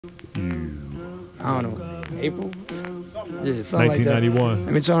I don't know, April? Yeah, something 1991. like that.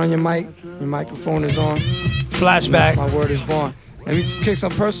 Let me turn on your mic. Your microphone is on. Flashback. My word is born. Let me kick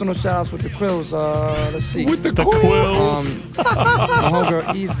some personal shout-outs with the Quills. Let's see. With the Quills. My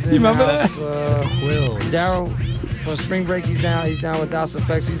homegirl East is in You remember the house. Quills. Daryl, for spring break, he's down with DOS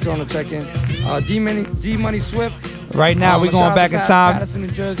Effects. He's on the check-in. D-Money Swift. Right now, we're going back in time. Patterson, New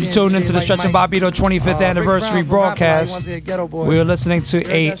Jersey, You tuned into the Stretch and Bobbito 25th anniversary broadcast. We were listening to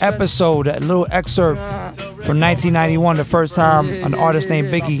a episode, a little excerpt from 1991, the first time an artist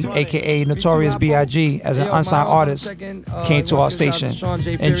named Biggie, a.k.a. Notorious B.I.G., as an unsigned artist, came to our station.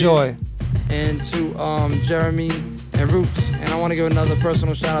 Enjoy. And to Jeremy and Roots. And I want to give another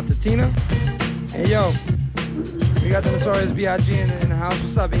personal shout-out to Tina. And yo, we got the Notorious B.I.G. in the house.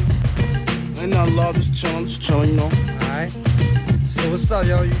 What's up, B? Ain't nothing, love, just chilling, you know. Alright. So what's up,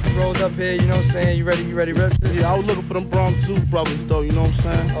 yo? You rolled up here, you know what I'm saying? You ready, Rip? Yeah, I was looking for them Bronx Zoo brothers, though, you know what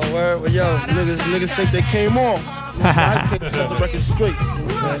I'm saying? Oh, word? Well, yo. Niggas think they came off. I take the record straight.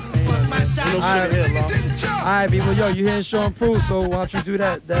 Alright, people, yo, you hearing Sean Prue, so why don't you do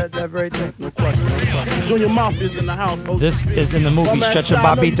that very thing? No question. Junior Mafia's in the house. This is in the movie Stretch and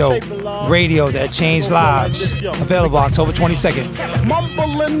Bobbito, radio that changed lives. Available October 22nd.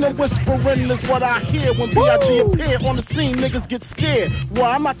 Mumbling and whispering is what I hear when B.I.G. appear on the scene. Niggas get scared. Well,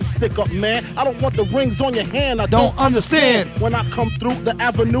 I'm not the stick up man. I don't want the rings on your hand. I Don't understand. When I come through the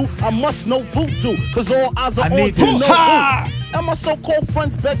avenue, I must know voodoo, cause all eyes are on you. And my so-called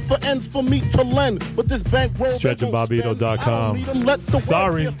friends beg for ends for me to lend, but this bankroll StretchandBobbito.com.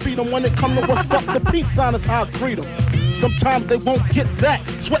 Sorry. Beat them when it come to what's up. The peace sign is how I greet them. Sometimes they won't get that.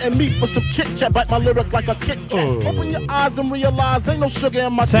 Sweating me for some chit-chat, bite my lyric like a Kit Kat. Open your eyes and realize ain't no sugar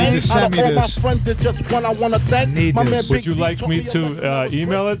in my tank. Out of all my friends, there's just one I want to thank. My man Would you like me to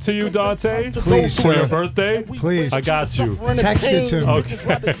email it to you, Dante? Please, For your sir. birthday? Please. I got you. Text it to me.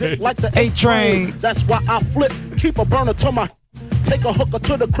 Okay. Like the A-Train. That's why I flip. Keep a burner to my. Take a hooker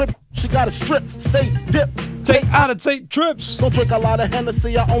to the crib. She got a strip. Stay dip. Take out of tape trips. Don't drink a lot of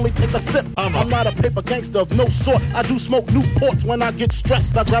Hennessy, I only take a sip. I'm not a paper gangster of no sort. I do smoke Newports when I get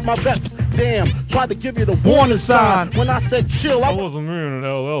stressed. I grab my vest. Damn, tried to give you the warning sign. When I said chill, I wasn't reading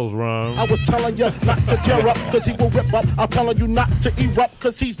LL's rhyme. I was telling you not to tear up, cause he will rip up. I'm telling you not to erupt,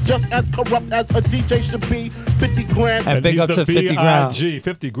 cause he's just as corrupt as a DJ should be. 50 grand. And big he's up the to 50 grand. B.I.G.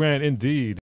 50 grand indeed.